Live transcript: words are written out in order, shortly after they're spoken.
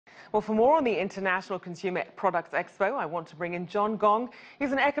Well, for more on the International Consumer Products Expo, I want to bring in John Gong.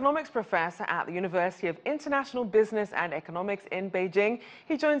 He's an economics professor at the University of International Business and Economics in Beijing.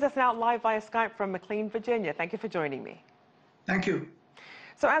 He joins us now live via Skype from McLean, Virginia. Thank you for joining me. Thank you.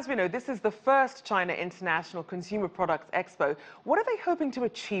 So as we know, this is the first China International Consumer Products Expo. What are they hoping to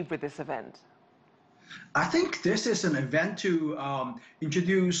achieve with this event? I think this is an event to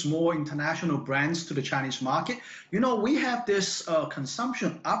introduce more international brands to the Chinese market. You know, we have this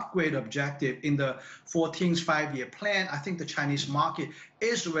consumption upgrade objective in the 14th five-year plan. I think the Chinese market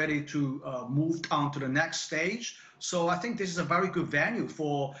is ready to move on to the next stage. So I think this is a very good venue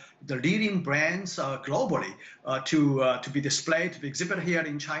for the leading brands globally to be displayed, to be exhibited here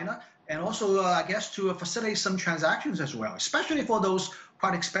in China, and also, I guess, to facilitate some transactions as well, especially for those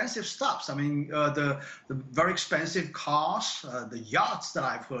quite expensive stuffs. I mean, the very expensive cars, the yachts that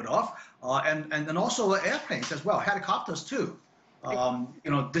I've heard of, and also airplanes as well, helicopters too.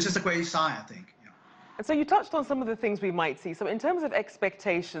 You know, this is a great sign, I think. Yeah. And so you touched on some of the things we might see. So in terms of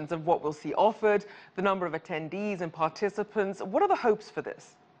expectations of what we'll see offered, the number of attendees and participants, what are the hopes for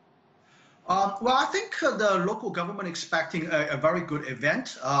this? Well, I think the local government expecting a very good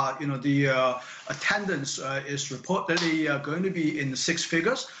event. You know, the attendance is reportedly going to be in the six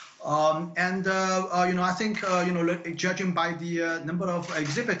figures. You know, I think, you know, judging by the number of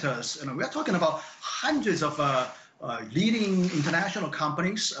exhibitors, you know, we're talking about hundreds of leading international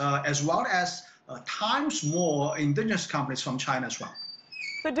companies, as well as times more indigenous companies from China as well.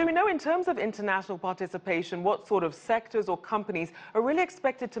 So do we know, in terms of international participation, what sort of sectors or companies are really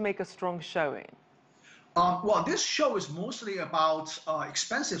expected to make a strong showing? Well, this show is mostly about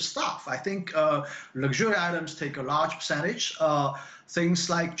expensive stuff. I think luxury items take a large percentage. Things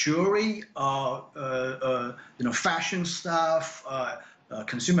like jewelry, you know, fashion stuff,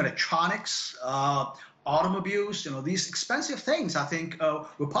 consumer electronics, automobiles. You know, these expensive things, I think,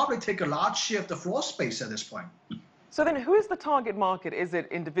 will probably take a large share of the floor space at this point. So then who is the target market? Is it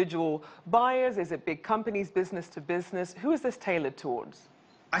individual buyers? Is it big companies, business to business? Who is this tailored towards?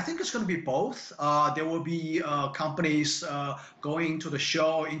 I think it's going to be both. There will be companies going to the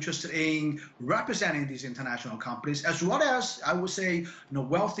show interested in representing these international companies, as well as, I would say, you know,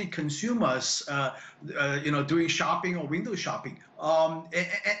 wealthy consumers, you know, doing shopping or window shopping.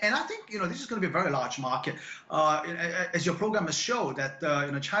 And I think, you know, this is going to be a very large market. As your program has showed, that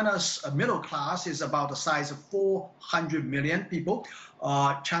you know, China's middle class is about the size of 400 million people.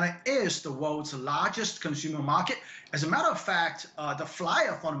 China is the world's largest consumer market. As a matter of fact, the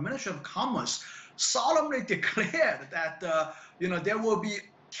flyer from the Ministry of Commerce solemnly declared that you know, there will be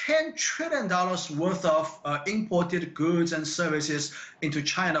 $10 trillion worth of imported goods and services into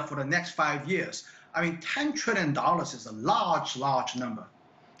China for the next 5 years. I mean, $10 trillion is a large, large number.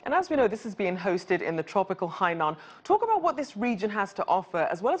 And as we know, this is being hosted in the tropical Hainan. Talk about what this region has to offer,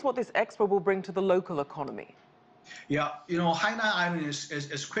 as well as what this expo will bring to the local economy. Yeah, you know, Hainan Island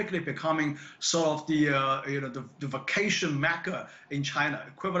is quickly becoming sort of the you know, the vacation mecca in China,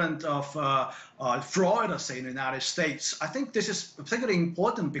 equivalent of Florida, say, in the United States. I think this is particularly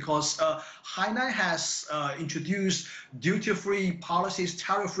important because Hainan has introduced duty-free policies,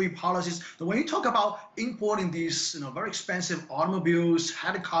 tariff-free policies. So when you talk about importing these, you know, very expensive automobiles,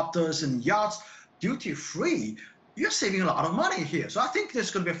 helicopters, and yachts duty-free, you're saving a lot of money here. So I think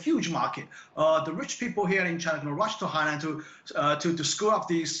there's going to be a huge market. The rich people here in China are going to rush to Hainan to score up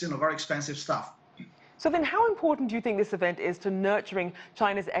these, you know, very expensive stuff. So then how important do you think this event is to nurturing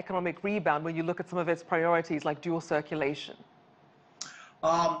China's economic rebound when you look at some of its priorities like dual circulation?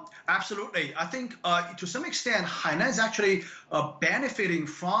 Absolutely. I think to some extent, Hainan is actually benefiting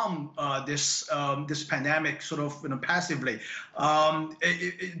from this pandemic sort of, you know, passively.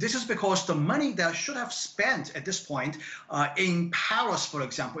 This is because the money that should have spent at this point in Paris, for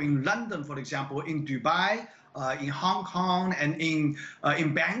example, in London, for example, in Dubai, in Hong Kong, and in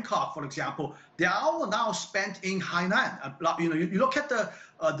Bangkok, for example, they are all now spent in Hainan. You know, you look at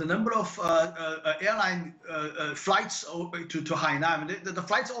the number of airline flights to Hainan. The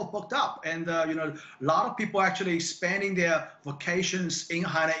flights are all booked up, and you know, a lot of people actually spending their vacations in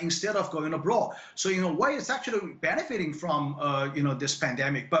Hainan instead of going abroad. So in a way, it's actually benefiting from you know, this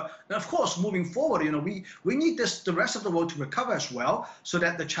pandemic. But of course, moving forward, you know, we need the rest of the world to recover as well, so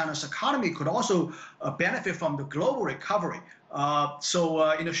that the China's economy could also benefit from the global recovery. So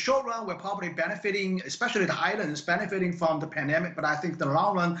in the short run, we're probably benefiting, especially the islands, benefiting from the pandemic. But I think in the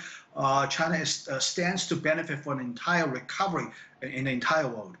long run, China stands to benefit from an entire recovery in the entire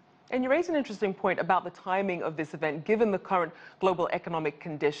world. And you raise an interesting point about the timing of this event, given the current global economic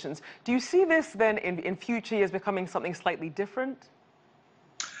conditions. Do you see this then in future years becoming something slightly different?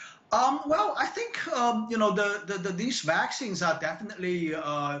 Well, I think these vaccines are definitely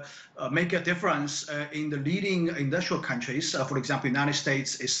make a difference in the leading industrial countries. For example, the United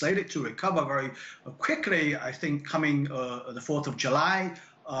States is slated to recover very quickly. I think coming the 4th of July.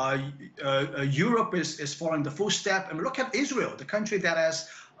 Europe is following the full step. And look at Israel, the country that has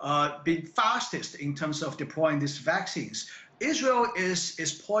been fastest in terms of deploying these vaccines. Israel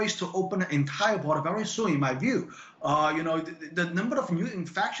is poised to open an entire border very soon, in my view. The number of new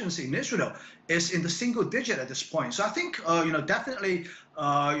infections in Israel is in the single digit at this point. So I think, definitely,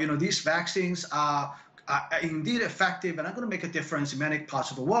 these vaccines are indeed effective and are going to make a difference in many parts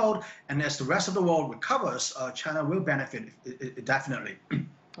of the world. And as the rest of the world recovers, China will benefit definitely.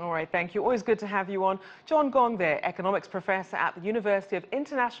 All right, thank you. Always good to have you on. John Gong there, economics professor at the University of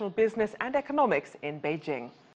International Business and Economics in Beijing.